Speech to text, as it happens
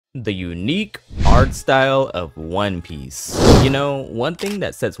The unique art style of One Piece. You know, one thing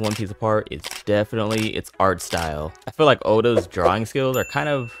that sets One Piece apart is definitely its art style. I feel like Oda's drawing skills are kind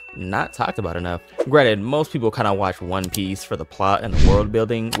of not talked about enough. Granted, most people kind of watch One Piece for the plot and the world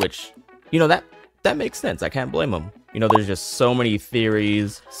building, which, you know, that makes sense. I can't blame them. You know, there's just so many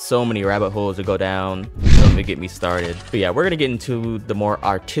theories, so many rabbit holes to go down. Don't even get me started. But yeah, we're gonna get into the more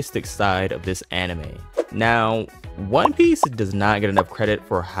artistic side of this anime. Now, One Piece does not get enough credit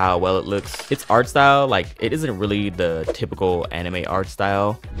for how well it looks. Its art style, like, it isn't really the typical anime art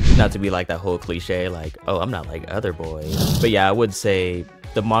style. Not to be like that whole cliche, like, oh, I'm not like other boys. But yeah, I would say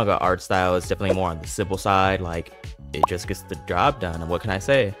the manga art style is definitely more on the simple side. Like, it just gets the job done, and what can I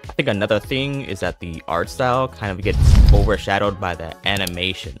say? I think another thing is that the art style kind of gets overshadowed by the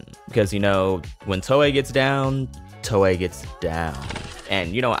animation. Because, you know, when Toei gets down, Toei gets down.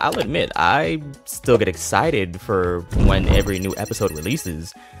 And, you know, I'll admit, I still get excited for when every new episode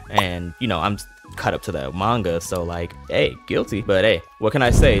releases. And, you know, I'm caught up to the manga, so like, hey, guilty. But hey, what can I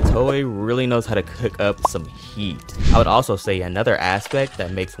say? Toei really knows how to cook up some heat. I would also say another aspect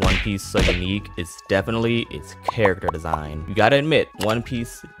that makes One Piece so unique is definitely its character design. You gotta admit, One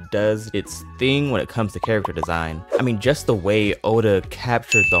Piece does its thing when it comes to character design. I mean, just the way Oda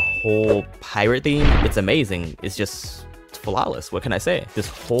captured the whole pirate theme, it's amazing. It's just flawless. What can I say? This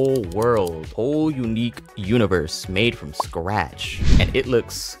whole world, whole unique universe made from scratch, and it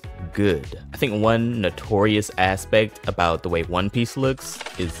looks good. I think one notorious aspect about the way One Piece looks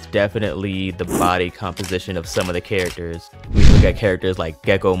is definitely the body composition of some of the characters. We look at characters like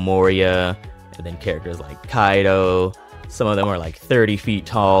Gecko Moria, and then characters like Kaido. Some of them are like 30 feet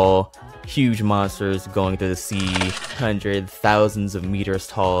tall, huge monsters going through the sea, hundreds, thousands of meters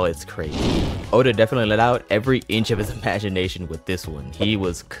tall. It's crazy. Oda definitely let out every inch of his imagination with this one. He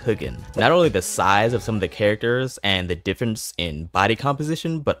was cooking. Not only the size of some of the characters and the difference in body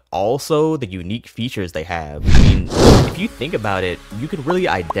composition, but also the unique features they have. I mean, if you think about it, you could really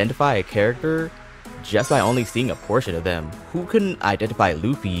identify a character just by only seeing a portion of them. Who couldn't identify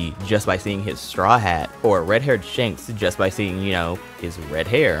Luffy just by seeing his straw hat, or red-haired Shanks just by seeing, you know, his red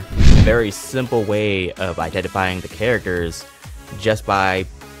hair? A very simple way of identifying the characters just by,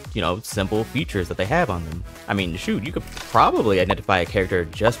 you know, simple features that they have on them. I mean, shoot, you could probably identify a character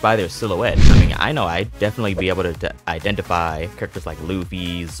just by their silhouette. I mean, I know I'd definitely be able to identify characters like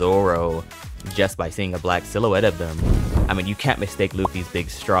Luffy, Zoro, just by seeing a black silhouette of them. I mean, you can't mistake Luffy's big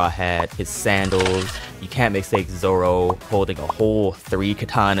straw hat, his sandals. You can't mistake Zoro holding a whole 3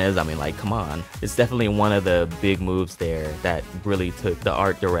 katanas. I mean, like, come on. It's definitely one of the big moves there that really took the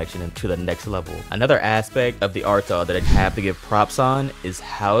art direction into the next level. Another aspect of the art style that I have to give props on is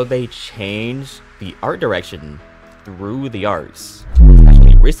how they changed the art direction through the arcs.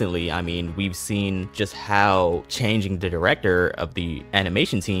 Recently, I mean, we've seen just how changing the director of the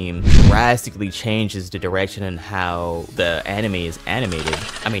animation team drastically changes the direction and how the anime is animated.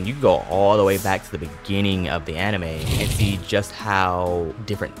 I mean, you can go all the way back to the beginning of the anime and see just how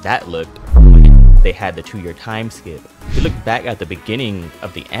different that looked from when they had the 2-year time skip. If you look back at the beginning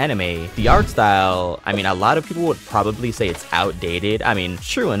of the anime, the art style, I mean, a lot of people would probably say it's outdated. I mean,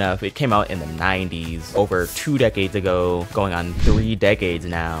 true enough, it came out in the 90s, over 2 decades ago, going on 3 decades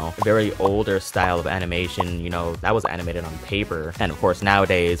now. A very older style of animation, you know, that was animated on paper. And of course,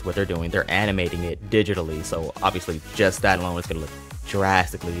 nowadays, what they're doing, they're animating it digitally. So obviously, just that alone is gonna look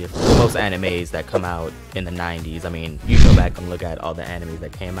drastically different. Most animes that come out in the 90s, I mean, you go back and look at all the animes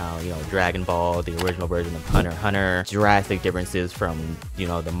that came out, you know, Dragon Ball, the original version of Hunter x Hunter, drastic differences from, you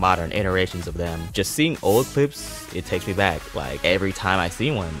know, the modern iterations of them. Just seeing old clips, it takes me back. Like, every time I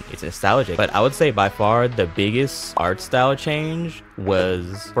see one, it's nostalgic. But I would say by far the biggest art style change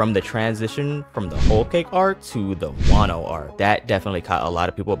was from the transition from the Whole Cake art to the Wano art. That definitely caught a lot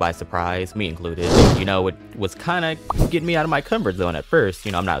of people by surprise, me included. You know, it was kind of getting me out of my comfort zone at first.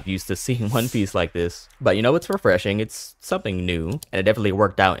 You know, I'm not used to seeing One Piece like this. But, you know, it's refreshing. It's something new. And it definitely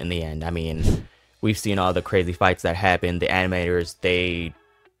worked out in the end. I mean, we've seen all the crazy fights that happened. The animators, they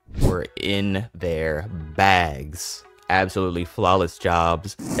were in their bags. Absolutely flawless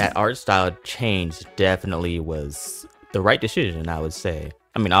jobs. That art style change definitely was the right decision, I would say.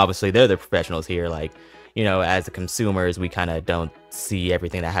 I mean, obviously, they're the professionals here. Like, you know, as the consumers, we kind of don't see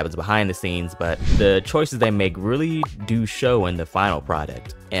everything that happens behind the scenes, but the choices they make really do show in the final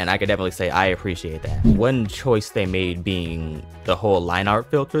product. And I could definitely say I appreciate that. One choice they made being the whole line art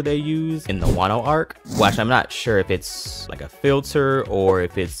filter they use in the Wano arc. Well, actually, I'm not sure if it's like a filter or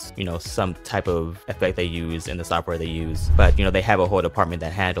if it's, you know, some type of effect they use in the software they use. But, you know, they have a whole department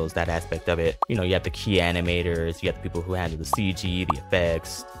that handles that aspect of it. You know, you have the key animators, you have the people who handle the CG, the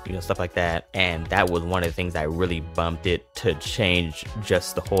effects, you know, stuff like that. And that was one of the things that really bumped it to change changed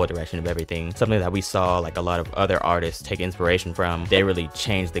just the whole direction of everything. Something that we saw like a lot of other artists take inspiration from. They really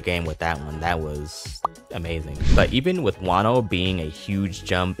changed the game with that one. That was amazing. But even with Wano being a huge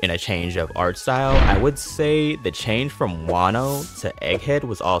jump in a change of art style, I would say the change from Wano to Egghead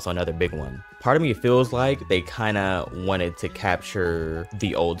was also another big one. Part of me feels like they kind of wanted to capture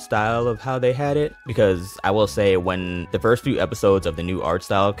the old style of how they had it, because I will say when the first few episodes of the new art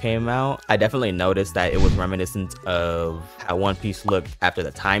style came out, I definitely noticed that it was reminiscent of how One Piece looked after the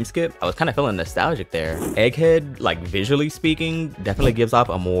time skip. I was kind of feeling nostalgic there. Egghead, like visually speaking, definitely gives off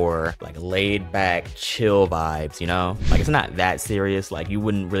a more like laid back, chill vibes, you know? Like it's not that serious, like you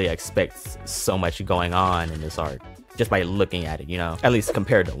wouldn't really expect so much going on in this art just by looking at it, you know, at least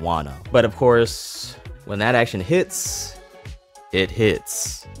compared to Wano. But of course, when that action hits, it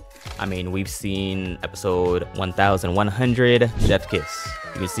hits. I mean, we've seen episode 1100, Death Kiss.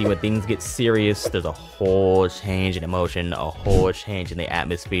 You can see when things get serious, there's a whole change in emotion, a whole change in the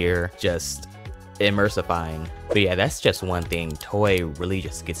atmosphere, just immersifying. But yeah, that's just one thing. Toei really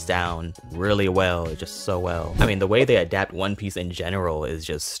just gets down really well, just so well. I mean, the way they adapt One Piece in general is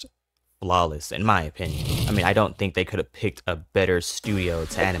just flawless, in my opinion. I mean, I don't think they could have picked a better studio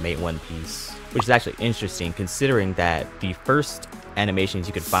to animate One Piece, which is actually interesting considering that the first animations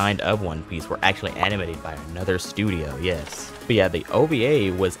you could find of One Piece were actually animated by another studio, yes. But yeah, the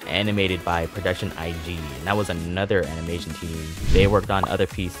OVA was animated by Production IG, and that was another animation team. They worked on other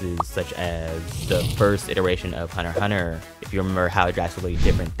pieces such as the first iteration of Hunter x Hunter. If you remember how drastically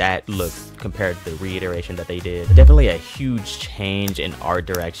different that looks compared to the reiteration that they did. Definitely a huge change in art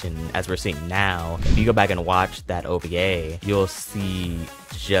direction as we're seeing now. If you go back and watch that OVA, you'll see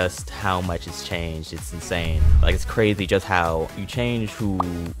just how much it's changed. It's insane. Like, it's crazy just how you change who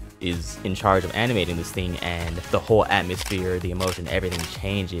is in charge of animating this thing and the whole atmosphere, the emotion, everything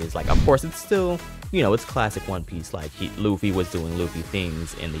changes. Like, of course, it's still, you know, it's classic One Piece. Like, Luffy was doing Luffy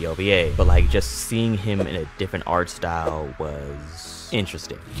things in the OVA, but like just seeing him in a different art style was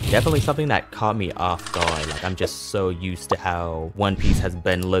interesting. Definitely something that caught me off guard. Like, I'm just so used to how One Piece has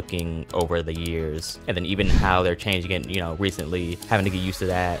been looking over the years, and then even how they're changing it, you know, recently, having to get used to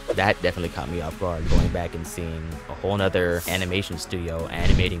that definitely caught me off guard. Going back and seeing a whole nother animation studio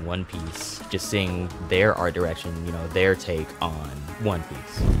animating One Piece, just seeing their art direction, you know, their take on One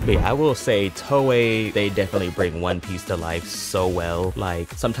Piece. But yeah, I will say Toei, they definitely bring One Piece to life so well.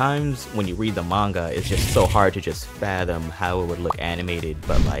 Like, sometimes when you read the manga, it's just so hard to just fathom how it would look animated,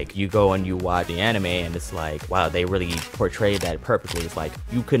 but like you go and you watch the anime and it's like, wow, they really portrayed that perfectly. It's like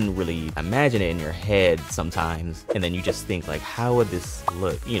you couldn't really imagine it in your head sometimes, and then you just think like, how would this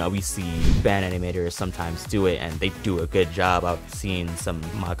look? You know, we see fan animators sometimes do it and they do a good job. I've seen some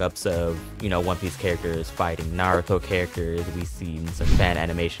mock-ups of, you know, One Piece characters fighting Naruto characters. We've seen some fan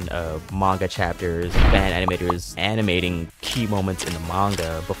animation of manga chapters, fan animators animating key moments in the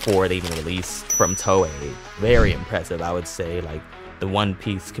manga before they even release from Toei. Very impressive, I would say. Like, the One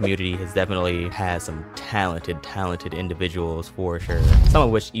Piece community has definitely had some talented individuals for sure. Some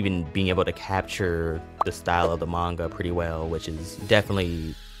of which even being able to capture the style of the manga pretty well, which is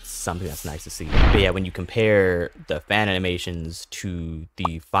definitely something that's nice to see. But yeah, when you compare the fan animations to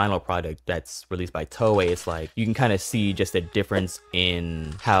the final product that's released by Toei, it's like you can kind of see just a difference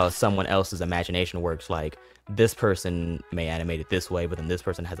in how someone else's imagination works. Like, this person may animate it this way, but then this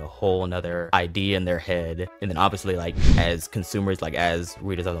person has a whole another idea in their head. And then obviously, like, as consumers, like as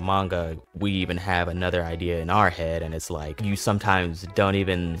readers of the manga, we even have another idea in our head, and it's like you sometimes don't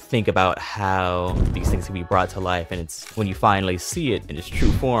even think about how these things can be brought to life. And it's when you finally see it in its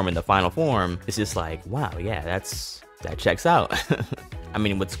true form, in the final form, it's just like, wow, yeah, that checks out. I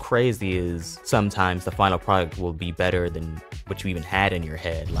mean, what's crazy is sometimes the final product will be better than what you even had in your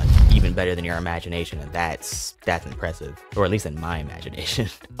head, like even better than your imagination, and that's impressive, or at least in my imagination.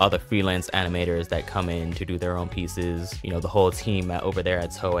 All the freelance animators that come in to do their own pieces, you know, the whole team over there at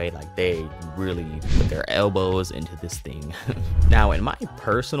Toei, like they really put their elbows into this thing. Now, in my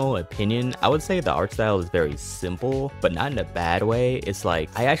personal opinion, I would say the art style is very simple, but not in a bad way. It's like,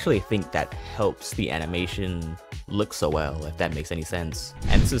 I actually think that helps the animation look so well, if that makes any sense.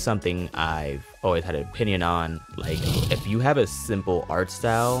 And this is something I've always had an opinion on. Like, if you have a simple art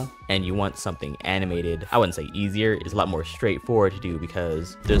style and you want something animated, I wouldn't say easier, it's a lot more straightforward to do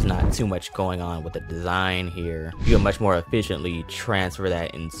because there's not too much going on with the design here. You can much more efficiently transfer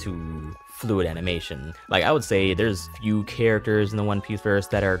that into fluid animation. Like, I would say there's few characters in the One Piece verse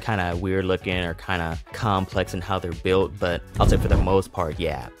that are kind of weird looking or kind of complex in how they're built, but I'll say for the most part,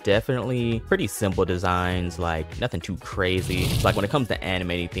 yeah, definitely pretty simple designs, like nothing too crazy. Like when it comes to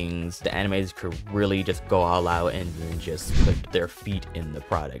animating things, the animators could really just go all out and just put their feet in the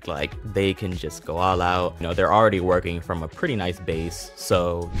product. Like they can just go all out. You know, they're already working from a pretty nice base,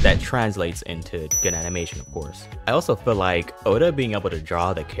 so that translates into good animation, of course. I also feel like Oda being able to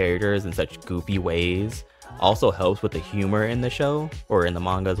draw the characters in such goofy ways also helps with the humor in the show, or in the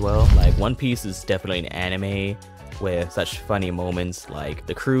manga as well. Like One Piece is definitely an anime with such funny moments, like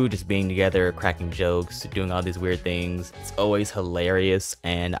the crew just being together, cracking jokes, doing all these weird things. It's always hilarious,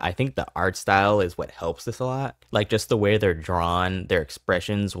 and I think the art style is what helps this a lot. Like just the way they're drawn, their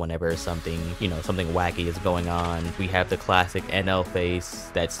expressions whenever something, you know, something wacky is going on. We have the classic NL face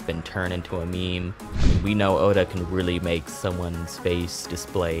that's been turned into a meme. I mean, we know Oda can really make someone's face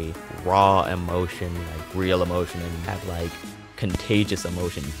display raw emotion, like real emotion, and have like contagious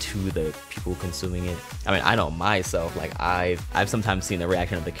emotion to the people consuming it. I mean, I know myself, like I've sometimes seen the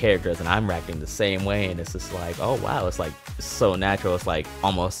reaction of the characters and I'm reacting the same way, and it's just like, oh wow, it's like so natural. It's like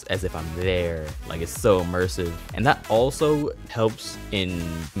almost as if I'm there. Like it's so immersive, and that also helps in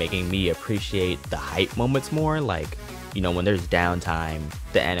making me appreciate the hype moments more. Like, you know, when there's downtime,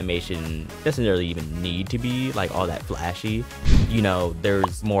 the animation doesn't really even need to be like all that flashy. You know,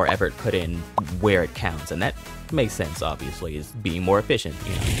 there's more effort put in where it counts, and that makes sense, obviously, is being more efficient.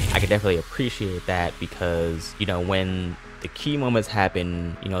 You know, I can definitely appreciate that because, you know, when the key moments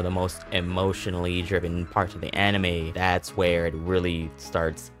happen, you know, the most emotionally driven parts of the anime, that's where it really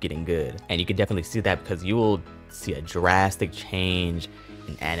starts getting good. And you can definitely see that because you will see a drastic change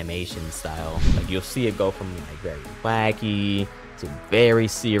in animation style. Like you'll see it go from like very wacky to very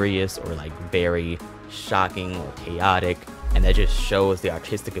serious, or like very shocking or chaotic. And that just shows the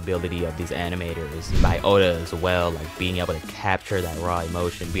artistic ability of these animators by Oda as well, like being able to capture that raw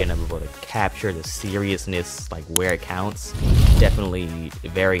emotion, being able to capture the seriousness, like where it counts. Definitely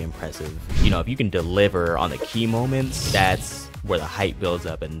very impressive. You know, if you can deliver on the key moments, that's where the hype builds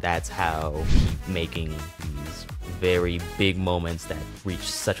up, and that's how keep making these very big moments that reach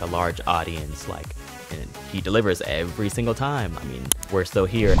such a large audience. Like, and he delivers every single time. I mean, we're still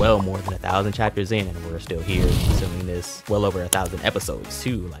here, well more than 1,000 chapters in, and we're still here consuming this, well over 1,000 episodes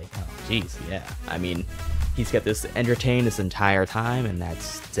too. Like, oh geez, yeah. I mean, he's kept us entertained this entire time, and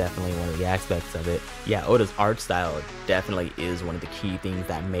that's definitely one of the aspects of it. Yeah, Oda's art style definitely is one of the key things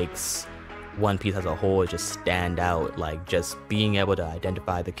that makes One Piece as a whole just stand out. Like, just being able to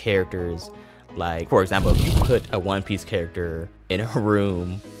identify the characters. Like, for example, if you put a One Piece character in a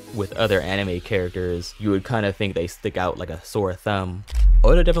room with other anime characters, you would kind of think they stick out like a sore thumb.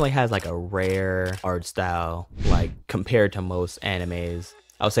 Oda definitely has like a rare art style, like compared to most animes.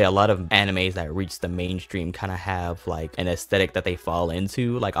 I would say a lot of animes that reach the mainstream kind of have like an aesthetic that they fall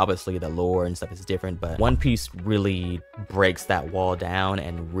into. Like obviously the lore and stuff is different, but One Piece really breaks that wall down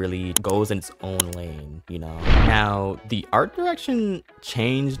and really goes in its own lane, you know? Now, the art direction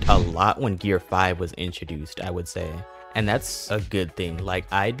changed a lot when Gear 5 was introduced, I would say. And that's a good thing. Like,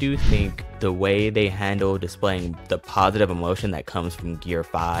 I do think the way they handle displaying the positive emotion that comes from Gear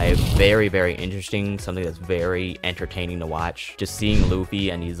 5, very, very interesting. Something that's very entertaining to watch. Just seeing Luffy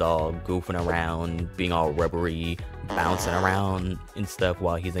and he's all goofing around, being all rubbery, bouncing around and stuff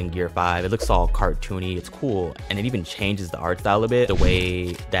while he's in Gear 5. It looks all cartoony, it's cool. And it even changes the art style a bit. The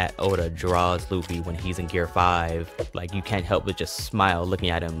way that Oda draws Luffy when he's in Gear 5, like you can't help but just smile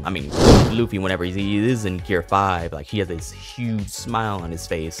looking at him. I mean, Luffy, whenever he is in Gear 5, like he has this huge smile on his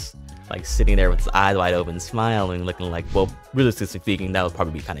face, like sitting there with his eyes wide open, smiling, looking like, well, realistically speaking, that would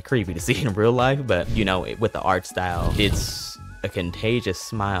probably be kind of creepy to see in real life, but you know, with the art style, it's a contagious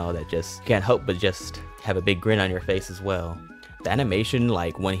smile that just can't help but just have a big grin on your face as well. The animation,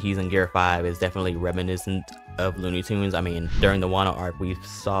 like when he's in Gear 5, is definitely reminiscent of Looney Tunes. I mean, during the Wano arc, we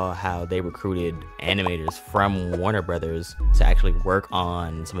saw how they recruited animators from Warner Brothers to actually work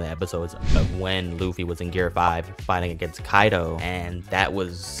on some of the episodes of when Luffy was in Gear 5 fighting against Kaido, and that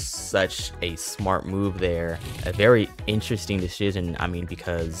was such a smart move there. A very interesting decision, I mean,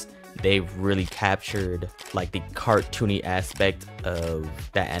 because they've really captured like the cartoony aspect of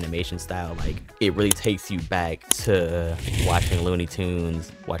that animation style. Like it really takes you back to watching Looney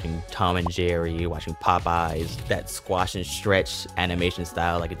Tunes, watching Tom and Jerry, watching Popeye, eyes, that squash and stretch animation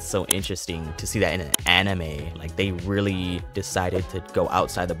style. Like, it's so interesting to see that in an anime. Like, they really decided to go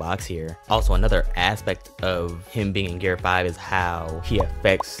outside the box here. Also, another aspect of him being in Gear 5 is how he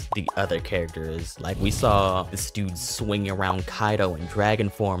affects the other characters. Like, we saw this dude swinging around Kaido in dragon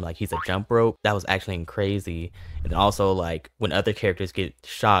form like he's a jump rope. That was actually crazy. And then also, like, when other characters get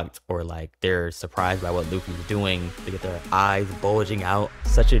shocked or like they're surprised by what Luffy's doing, they get their eyes bulging out.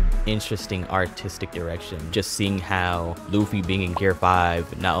 Such an interesting artistic direction. Just seeing how Luffy being in Gear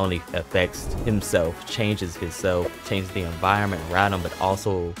 5 not only affects himself, changes himself, changes the environment around him, but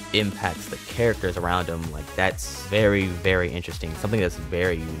also impacts the characters around him. Like, that's very, very interesting. Something that's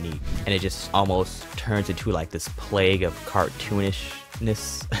very unique. And it just almost turns into like this plague of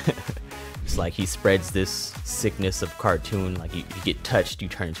cartoonishness. It's like he spreads this sickness of cartoon, like you get touched, you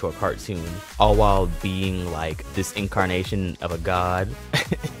turn into a cartoon, all while being like this incarnation of a god.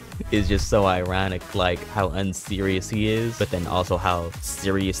 Is just so ironic, like how unserious he is, but then also how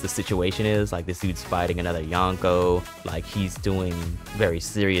serious the situation is. Like, this dude's fighting another Yonko, like he's doing very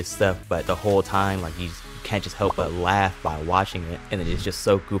serious stuff, but the whole time, like, you can't just help but laugh by watching it. And then it's just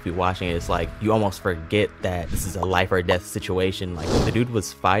so goofy watching it. It's like you almost forget that this is a life or death situation. Like, the dude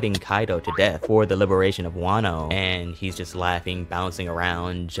was fighting Kaido to death for the liberation of Wano, and he's just laughing, bouncing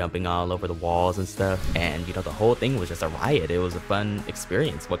around, jumping all over the walls and stuff. And you know, the whole thing was just a riot. It was a fun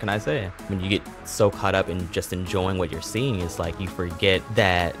experience. What can I say? When you get so caught up in just enjoying what you're seeing, it's like you forget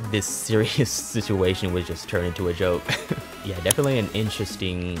that this serious situation was just turned into a joke. Yeah, definitely an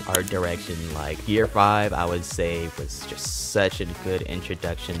interesting art direction. Like, Gear 5, I would say, was just such a good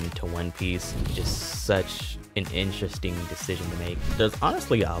introduction to One Piece. Just such an interesting decision to make. There's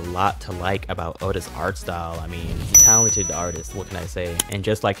honestly a lot to like about Oda's art style. I mean, he's a talented artist, what can I say? And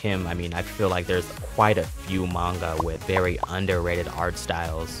just like him, I mean, I feel like there's quite a few manga with very underrated art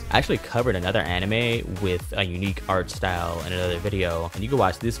styles. I actually covered another anime with a unique art style in another video, and you can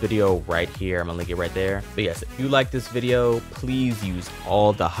watch this video right here. I'm gonna link it right there. But yes, if you like this video, please use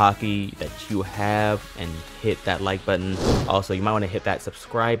all the haki that you have and hit that like button. Also, you might want to hit that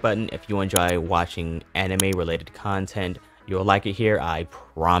subscribe button if you enjoy watching anime related content. You'll like it here, I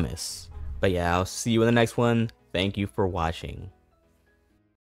promise. But yeah, I'll see you in the next one. Thank you for watching.